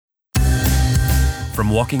From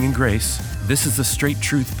Walking in Grace, this is the Straight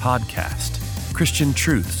Truth Podcast, Christian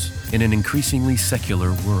truths in an increasingly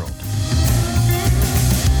secular world.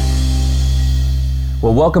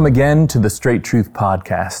 Well, welcome again to the Straight Truth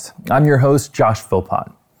Podcast. I'm your host, Josh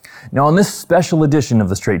Philpott. Now, on this special edition of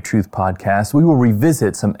the Straight Truth Podcast, we will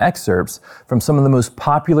revisit some excerpts from some of the most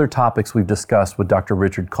popular topics we've discussed with Dr.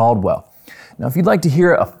 Richard Caldwell. Now, if you'd like to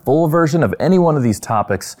hear a full version of any one of these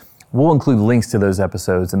topics, we'll include links to those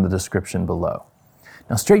episodes in the description below.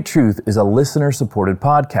 Now, Straight Truth is a listener-supported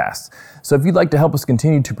podcast, so if you'd like to help us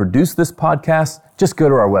continue to produce this podcast, just go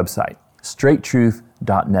to our website,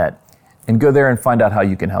 straighttruth.net, and go there and find out how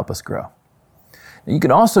you can help us grow. Now, you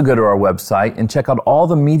can also go to our website and check out all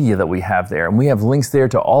the media that we have there, and we have links there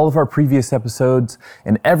to all of our previous episodes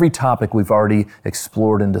and every topic we've already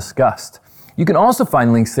explored and discussed. You can also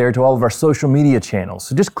find links there to all of our social media channels,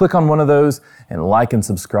 so just click on one of those and like and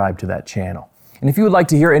subscribe to that channel. And if you would like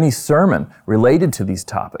to hear any sermon related to these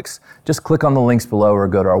topics, just click on the links below or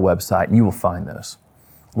go to our website and you will find those.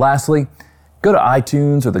 Lastly, go to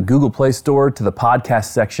iTunes or the Google Play Store to the podcast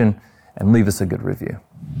section and leave us a good review.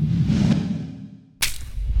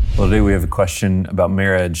 Well, today we have a question about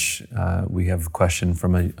marriage. We have a question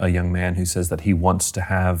from a young man who says that he wants to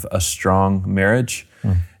have a strong marriage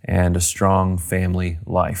and a strong family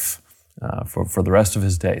life for the rest of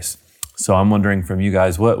his days. So I'm wondering from you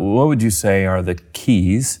guys, what would you say are the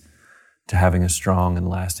keys to having a strong and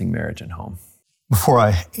lasting marriage and home? Before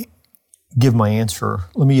I give my answer,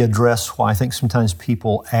 let me address why I think sometimes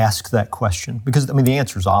people ask that question. Because, the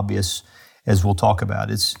answer is obvious, as we'll talk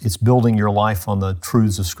about. It's building your life on the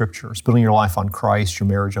truths of Scripture. It's building your life on Christ, your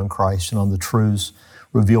marriage on Christ, and on the truths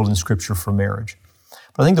revealed in Scripture for marriage.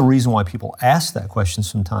 But I think the reason why people ask that question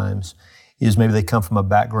sometimes is maybe they come from a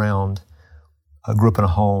background, grew up in a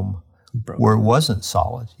home where it wasn't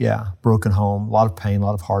solid. Yeah, broken home, a lot of pain, a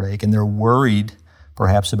lot of heartache, and they're worried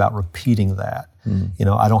perhaps about repeating that.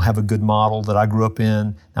 I don't have a good model that I grew up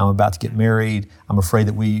in. Now I'm about to get married. I'm afraid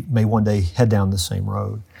that we may one day head down the same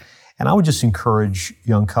road. And I would just encourage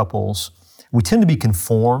young couples, we tend to be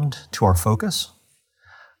conformed to our focus.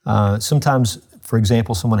 Sometimes, for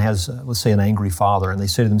example, someone has, let's say, an angry father, and they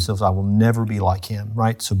say to themselves, I will never be like him,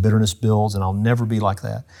 right? So bitterness builds, and I'll never be like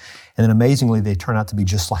that. And then amazingly, they turn out to be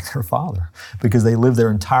just like their father because they live their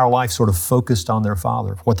entire life sort of focused on their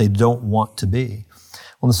father, what they don't want to be.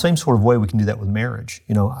 Well, in the same sort of way, we can do that with marriage.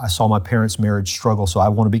 I saw my parents' marriage struggle, so I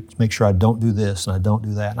want to make sure I don't do this and I don't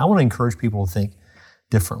do that. And I want to encourage people to think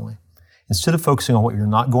differently. Instead of focusing on what you're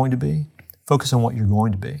not going to be, focus on what you're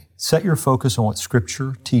going to be. Set your focus on what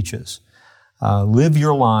Scripture teaches. Live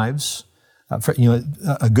your lives.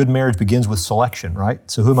 A good marriage begins with selection, right?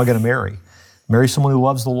 So who am I going to marry? Marry someone who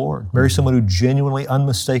loves the Lord. Marry someone who genuinely,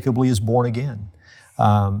 unmistakably is born again.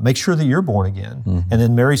 Make sure that you're born again. And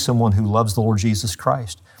then marry someone who loves the Lord Jesus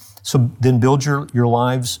Christ. So then build your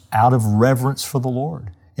lives out of reverence for the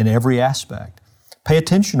Lord in every aspect. Pay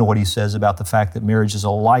attention to what he says about the fact that marriage is a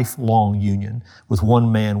lifelong union with one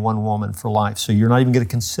man, one woman for life. So you're not even going to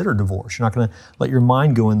consider divorce. You're not going to let your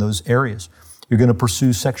mind go in those areas. You're going to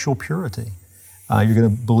pursue sexual purity. You're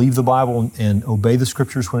going to believe the Bible and obey the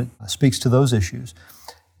Scriptures when it speaks to those issues.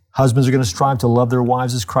 Husbands are going to strive to love their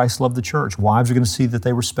wives as Christ loved the church. Wives are going to see that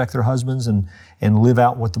they respect their husbands and live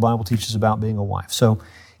out what the Bible teaches about being a wife. So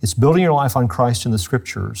it's building your life on Christ and the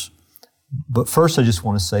Scriptures. But first, I just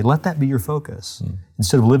want to say, let that be your focus.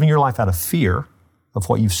 Instead of living your life out of fear of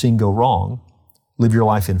what you've seen go wrong, live your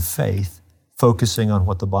life in faith, focusing on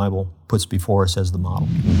what the Bible puts before us as the model.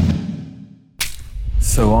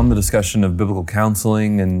 So on the discussion of biblical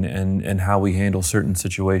counseling and how we handle certain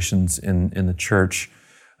situations in the church,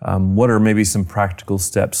 what are maybe some practical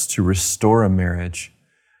steps to restore a marriage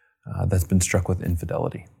that's been struck with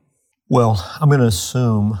infidelity? Well, I'm going to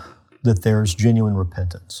assume that there's genuine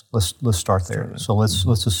repentance. Let's start there. So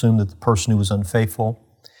let's assume that the person who was unfaithful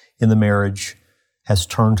in the marriage has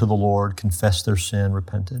turned to the Lord, confessed their sin,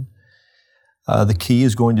 repented. The key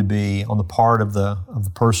is going to be on the part of the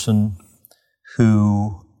person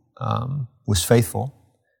who was faithful.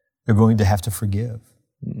 They're going to have to forgive.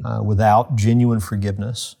 Without genuine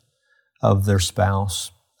forgiveness of their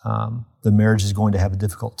spouse, the marriage is going to have a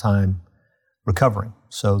difficult time recovering.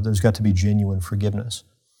 So there's got to be genuine forgiveness.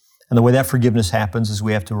 And the way that forgiveness happens is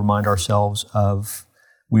we have to remind ourselves of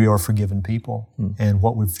we are forgiven people and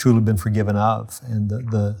what we've truly been forgiven of and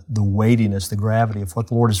the weightiness, the gravity of what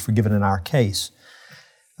the Lord has forgiven in our case.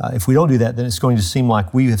 If we don't do that, then it's going to seem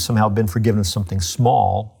like we have somehow been forgiven of something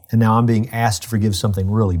small, and now I'm being asked to forgive something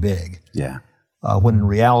really big. Yeah. When in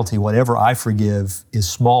reality, whatever I forgive is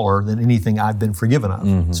smaller than anything I've been forgiven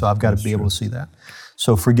of. So I've got to be able to see that.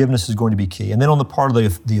 So forgiveness is going to be key. And then on the part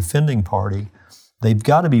of the offending party, they've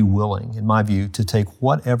got to be willing, in my view, to take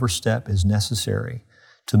whatever step is necessary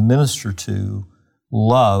to minister to,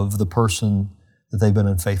 love the person that they've been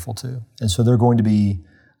unfaithful to. And so there are going to be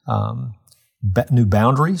new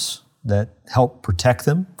boundaries that help protect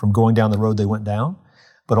them from going down the road they went down,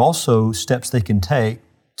 but also steps they can take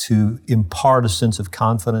to impart a sense of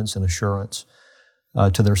confidence and assurance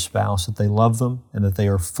to their spouse that they love them and that they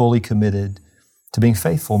are fully committed to being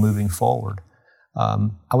faithful moving forward. I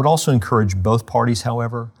would also encourage both parties,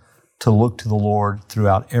 however, to look to the Lord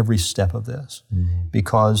throughout every step of this,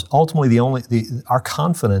 because ultimately our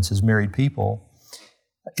confidence as married people,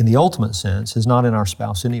 in the ultimate sense, is not in our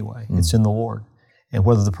spouse anyway. It's in the Lord. And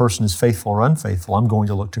whether the person is faithful or unfaithful, I'm going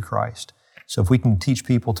to look to Christ. So if we can teach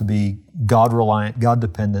people to be God-reliant,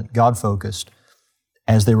 God-dependent, God-focused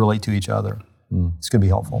as they relate to each other, it's going to be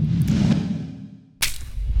helpful.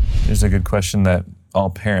 Here's a good question that all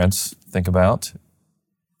parents think about.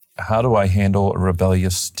 How do I handle a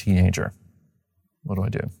rebellious teenager? What do I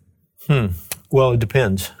do? Well, it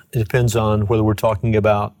depends. It depends on whether we're talking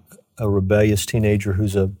about a rebellious teenager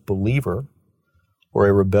who's a believer or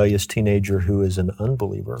a rebellious teenager who is an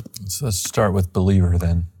unbeliever. So let's start with believer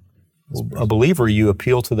then. A believer, you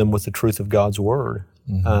appeal to them with the truth of God's Word,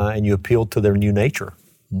 and you appeal to their new nature.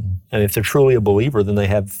 And if they're truly a believer, then they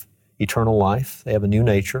have eternal life. They have a new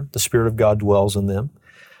nature. The Spirit of God dwells in them.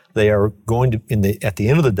 They are going to, at the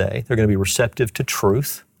end of the day, they're going to be receptive to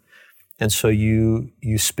truth. And so you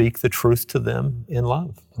speak the truth to them in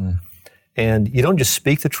love. And you don't just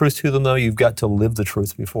speak the truth to them, though. You've got to live the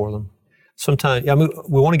truth before them. Sometimes,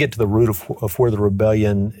 we want to get to the root of where the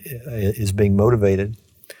rebellion is being motivated.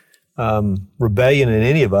 Rebellion in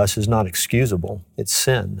any of us is not excusable. It's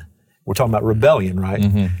sin. We're talking about rebellion,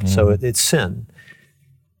 right? So it's sin.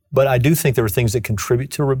 But I do think there are things that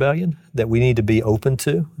contribute to rebellion that we need to be open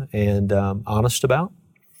to and honest about.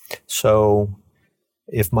 So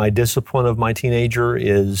if my discipline of my teenager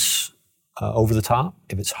is over the top,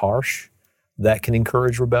 if it's harsh, that can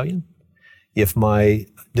encourage rebellion. If my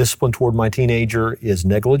discipline toward my teenager is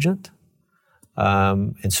negligent,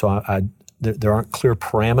 and so there aren't clear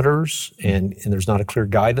parameters and there's not a clear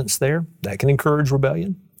guidance there, that can encourage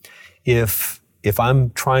rebellion. If I'm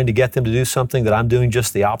trying to get them to do something that I'm doing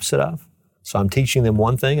just the opposite of, so I'm teaching them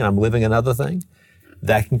one thing and I'm living another thing,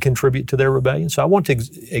 that can contribute to their rebellion. So I want to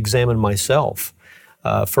examine myself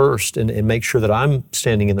first and make sure that I'm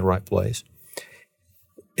standing in the right place.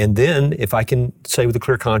 And then if I can say with a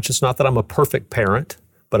clear conscience, not that I'm a perfect parent,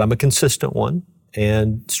 but I'm a consistent one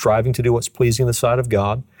and striving to do what's pleasing in the sight of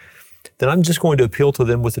God, then I'm just going to appeal to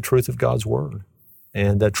them with the truth of God's Word.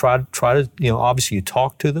 And try to, obviously you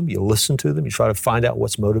talk to them, you listen to them, you try to find out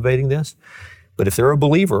what's motivating this. But if they're a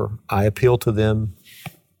believer, I appeal to them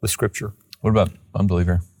with Scripture. What about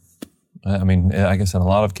unbeliever? I mean, I guess in a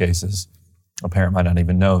lot of cases, a parent might not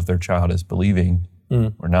even know if their child is believing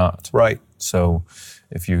or not. Right. So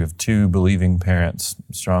if you have two believing parents,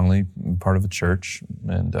 strongly part of a church,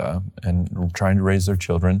 and trying to raise their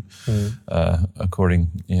children according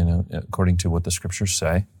to what the Scriptures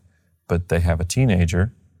say, but they have a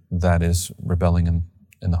teenager that is rebelling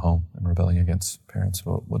in the home and rebelling against parents,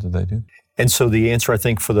 what do they do? And so the answer, I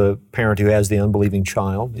think, for the parent who has the unbelieving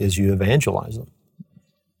child is you evangelize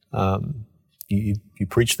them. You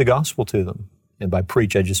preach the gospel to them. And by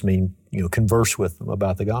preach, I just mean, converse with them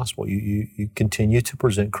about the gospel. You continue to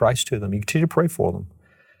present Christ to them. You continue to pray for them.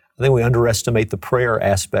 I think we underestimate the prayer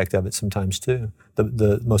aspect of it sometimes too.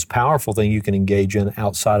 The most powerful thing you can engage in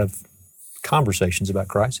outside of conversations about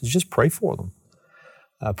Christ is just pray for them.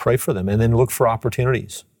 Pray for them, and then look for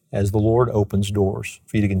opportunities as the Lord opens doors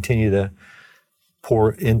for you to continue to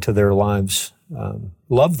pour into their lives.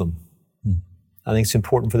 Love them. I think it's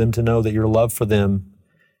important for them to know that your love for them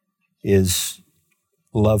is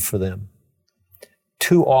love for them.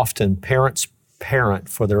 Too often, parents parent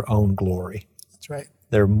for their own glory. That's right.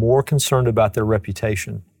 They're more concerned about their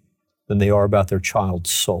reputation than they are about their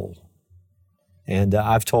child's soul. And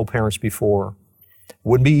I've told parents before, it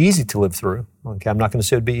wouldn't be easy to live through. Okay, I'm not going to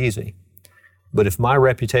say it would be easy. But if my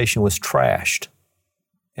reputation was trashed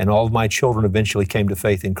and all of my children eventually came to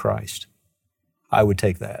faith in Christ, I would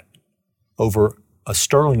take that over a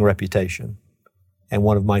sterling reputation and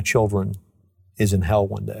one of my children is in hell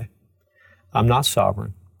one day. I'm not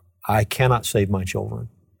sovereign. I cannot save my children.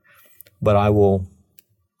 But I will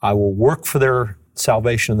work for their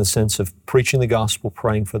salvation in the sense of preaching the gospel,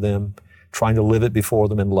 praying for them, trying to live it before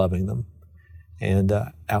them and loving them. And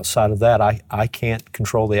outside of that, I can't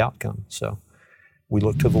control the outcome. So we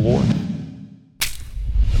look to the Lord.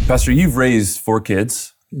 Pastor, you've raised 4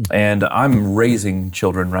 kids. And I'm raising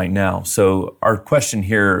children right now. So our question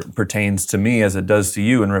here pertains to me as it does to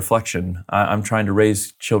you in reflection. I'm trying to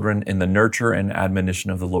raise children in the nurture and admonition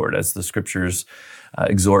of the Lord, as the scriptures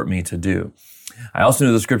exhort me to do. I also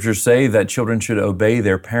know the scriptures say that children should obey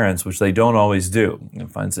their parents, which they don't always do. I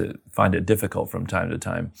find it difficult from time to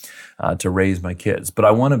time to raise my kids. But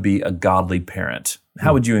I want to be a godly parent.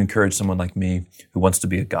 How would you encourage someone like me who wants to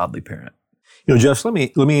be a godly parent? Josh, let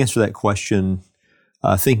me answer that question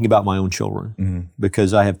thinking about my own children,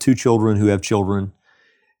 because I have two children who have children.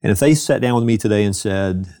 And if they sat down with me today and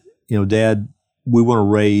said, Dad, we want to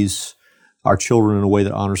raise our children in a way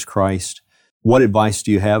that honors Christ, what advice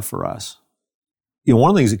do you have for us? One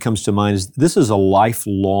of the things that comes to mind is this is a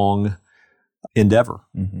lifelong endeavor.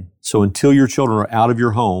 So until your children are out of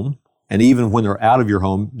your home, and even when they're out of your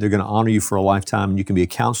home, they're going to honor you for a lifetime and you can be a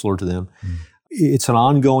counselor to them. It's an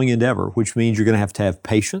ongoing endeavor, which means you're going to have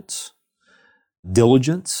patience,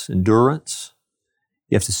 diligence, endurance.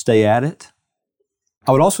 You have to stay at it.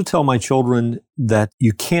 I would also tell my children that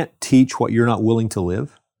you can't teach what you're not willing to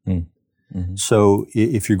live. So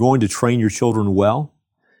if you're going to train your children well,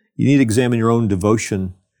 you need to examine your own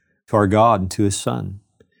devotion to our God and to His Son.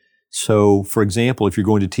 So, for example, if you're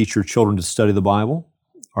going to teach your children to study the Bible,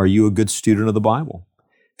 are you a good student of the Bible?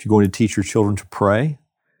 If you're going to teach your children to pray,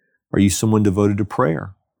 are you someone devoted to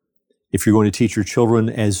prayer? If you're going to teach your children,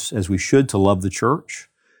 as we should, to love the church,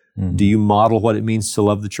 do you model what it means to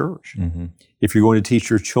love the church? If you're going to teach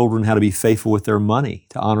your children how to be faithful with their money,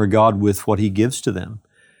 to honor God with what He gives to them,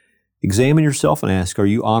 examine yourself and ask, are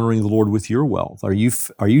you honoring the Lord with your wealth? Are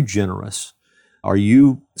you generous? Are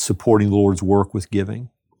you supporting the Lord's work with giving?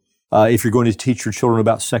 If you're going to teach your children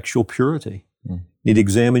about sexual purity, you need to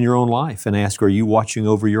examine your own life and ask, are you watching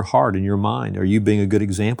over your heart and your mind? Are you being a good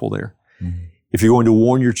example there? If you're going to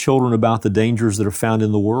warn your children about the dangers that are found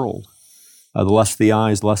in the world, the lust of the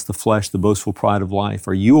eyes, lust of the flesh, the boastful pride of life,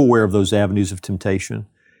 are you aware of those avenues of temptation?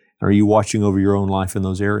 And are you watching over your own life in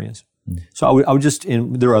those areas? So I would just,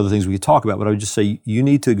 and there are other things we could talk about, but I would just say you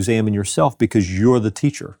need to examine yourself because you're the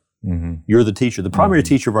teacher. You're the teacher. The primary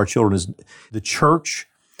teacher of our children is the church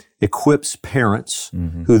equips parents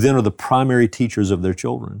who then are the primary teachers of their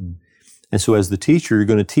children. And so as the teacher, you're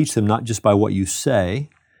going to teach them not just by what you say,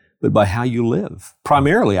 but by how you live.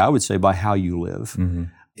 Primarily, I would say by how you live.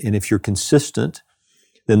 And if you're consistent,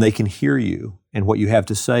 then they can hear you, and what you have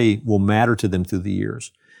to say will matter to them through the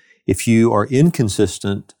years. If you are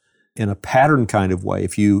inconsistent in a pattern kind of way,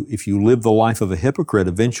 if you live the life of a hypocrite,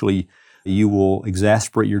 eventually you will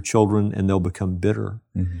exasperate your children and they'll become bitter.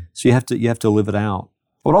 So you have to live it out.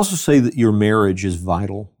 I would also say that your marriage is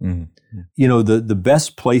vital. The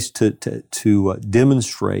best place to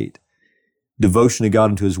demonstrate devotion to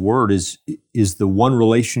God and to His Word is the one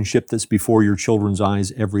relationship that's before your children's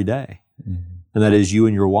eyes every day, and that is you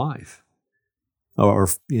and your wife. Or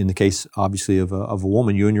in the case, obviously, of a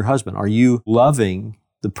woman, you and your husband. Are you loving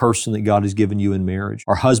the person that God has given you in marriage?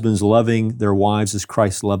 Are husbands loving their wives as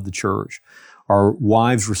Christ loved the church? Are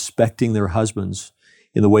wives respecting their husbands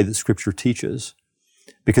in the way that Scripture teaches?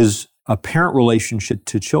 Because a parent relationship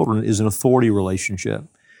to children is an authority relationship.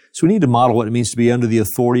 So we need to model what it means to be under the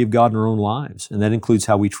authority of God in our own lives, and that includes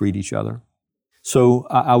how we treat each other. So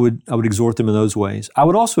I would exhort them in those ways. I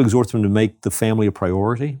would also exhort them to make the family a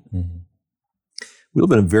priority. We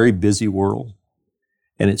live in a very busy world,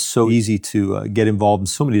 and it's so easy to get involved in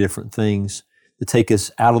so many different things that take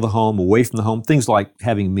us out of the home, away from the home, things like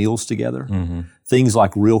having meals together, things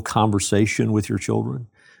like real conversation with your children.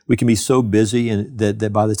 We can be so busy and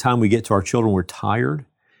that by the time we get to our children, we're tired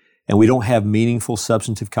and we don't have meaningful,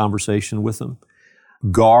 substantive conversation with them.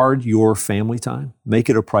 Guard your family time. Make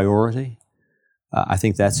it a priority. I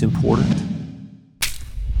think that's important.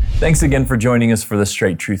 Thanks again for joining us for the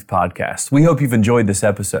Straight Truth Podcast. We hope you've enjoyed this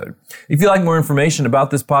episode. If you'd like more information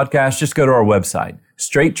about this podcast, just go to our website,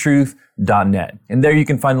 straighttruth.net. And there you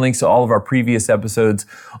can find links to all of our previous episodes,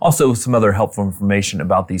 also some other helpful information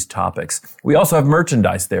about these topics. We also have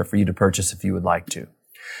merchandise there for you to purchase if you would like to.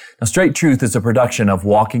 Now, Straight Truth is a production of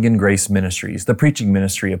Walking in Grace Ministries, the preaching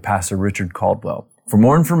ministry of Pastor Richard Caldwell. For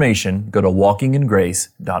more information, go to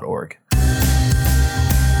walkingingrace.org.